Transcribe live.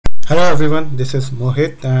Hello everyone, this is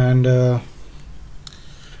Mohit and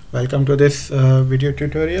welcome to this video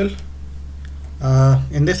tutorial.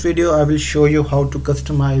 In this video I will show you how to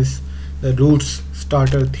customize the Roots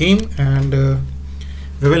starter theme, and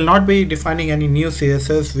we will not be defining any new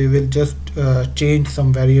CSS. We will just change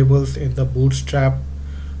some variables in the Bootstrap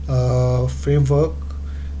framework.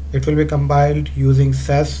 It will be compiled using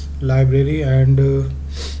Sass library and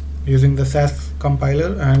using the Sass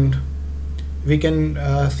compiler, and we can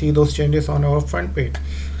see those changes on our front page.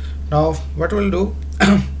 Now what we'll do,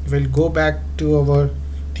 we'll go back to our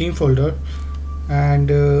theme folder, and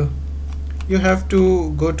you have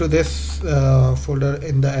to go to this folder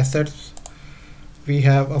in the assets. We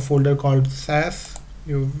have a folder called Sass.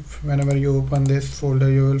 Whenever you open this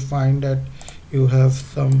folder, you will find that you have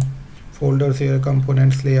some folders here,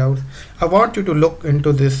 components, layouts. I want you to look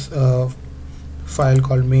into this file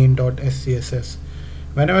called main.scss.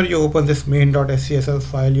 Whenever you open this main.scss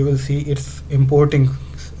file, you will see it's importing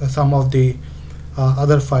some of the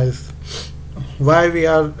other files. Why we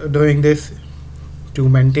are doing this? To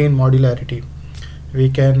maintain modularity. We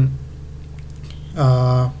can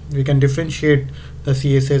differentiate the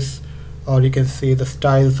CSS, or you can say the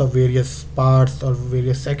styles of various parts or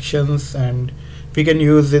various sections, and we can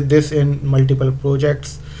use this in multiple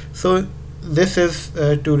projects. So this is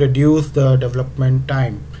to reduce the development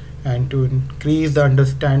time and to increase the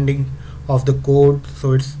understanding of the code,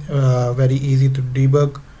 so it's very easy to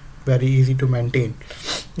debug, very easy to maintain.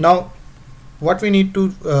 Now what we need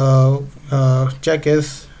to check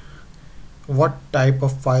is what type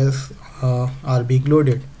of files are being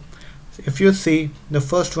loaded. If you see, the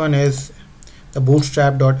first one is the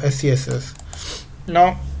bootstrap.scss.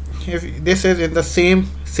 Now if this is in the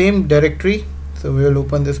same directory, so we will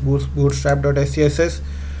open this bootstrap.scss.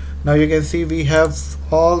 Now you can see we have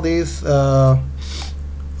all these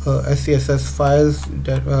SCSS files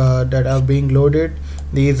that are being loaded.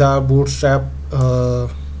 These are Bootstrap,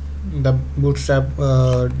 the Bootstrap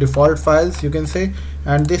default files, you can say,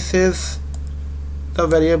 and this is the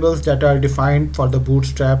variables that are defined for the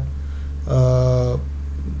Bootstrap, the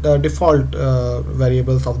default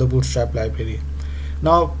variables of the Bootstrap library.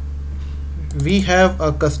 Now we have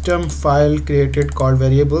a custom file created called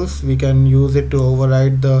variables. We can use it to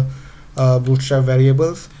override the Bootstrap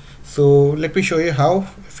variables. So let me show you how.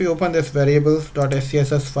 If you open this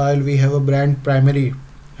variables.scss file, we have a brand primary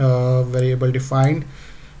variable defined,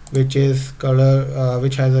 which is color,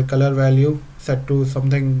 which has a color value set to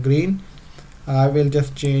something green. I will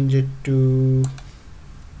just change it to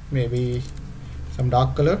maybe some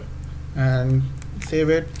dark color and save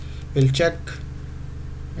it. We'll check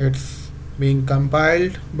it's being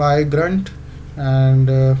compiled by grunt, and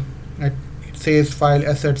it says file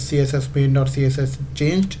assets css main.css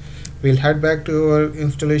changed. We'll head back to our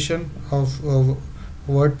installation of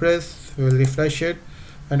WordPress. We'll refresh it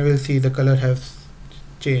and we'll see the color has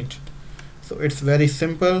changed. So it's very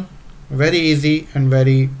simple, very easy, and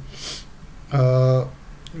very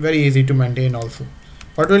easy to maintain also.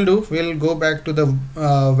 What we'll do, we'll go back to the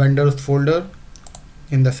vendors folder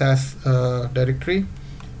in the Sass directory,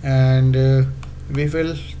 and we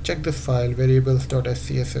will check this file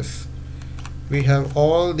variables.scss. We have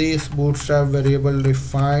all these Bootstrap variable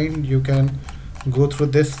defined. You can go through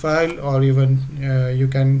this file, or even you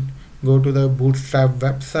can go to the Bootstrap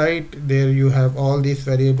website. There you have all these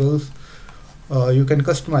variables you can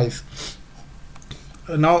customize.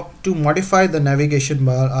 Now to modify the navigation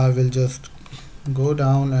bar, I will just go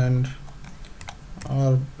down, and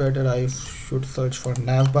or better I should search for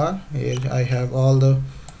navbar. Here I have all the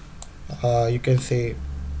you can say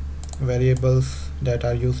variables that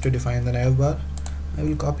are used to define the navbar. I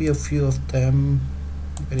will copy a few of them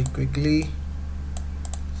very quickly.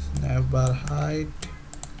 Navbar height,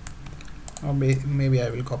 or maybe I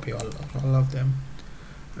will copy all of them,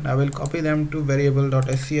 and I will copy them to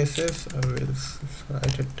variable.scss. I will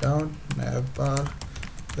write it down, navbar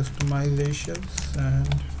customizations,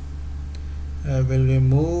 and I will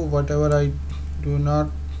remove whatever I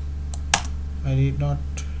need not.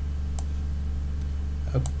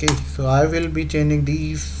 Okay, so I will be changing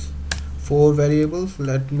these 4 variables.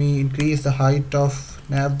 Let me increase the height of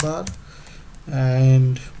navbar,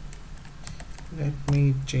 and let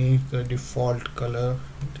me change the default color.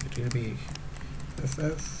 It will be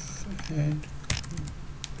FF and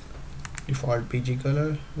default PG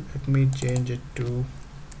color. Let me change it to,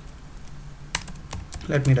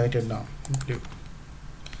 let me write it down, blue.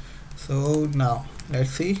 So now let's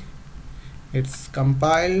see, it's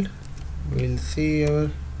compiled. We'll see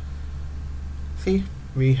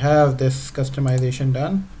we have this customization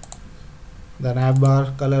done. The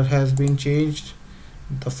navbar color has been changed,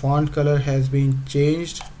 the font color has been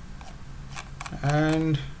changed,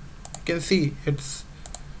 and you can see it's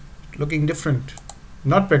looking different.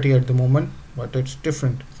 Not pretty at the moment, but it's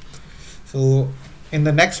different. So in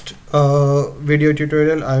the next video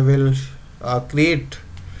tutorial, I will create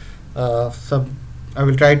I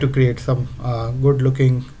will try to create some good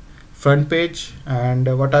looking front page,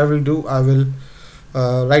 and what I will do, I will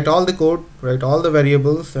write all the code, write all the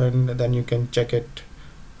variables, and then you can check it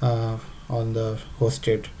on the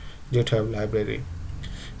hosted GitHub library.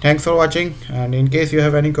 Thanks for watching, and in case you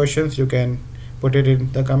have any questions, you can put it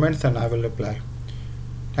in the comments and I will reply.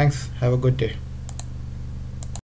 Thanks, have a good day.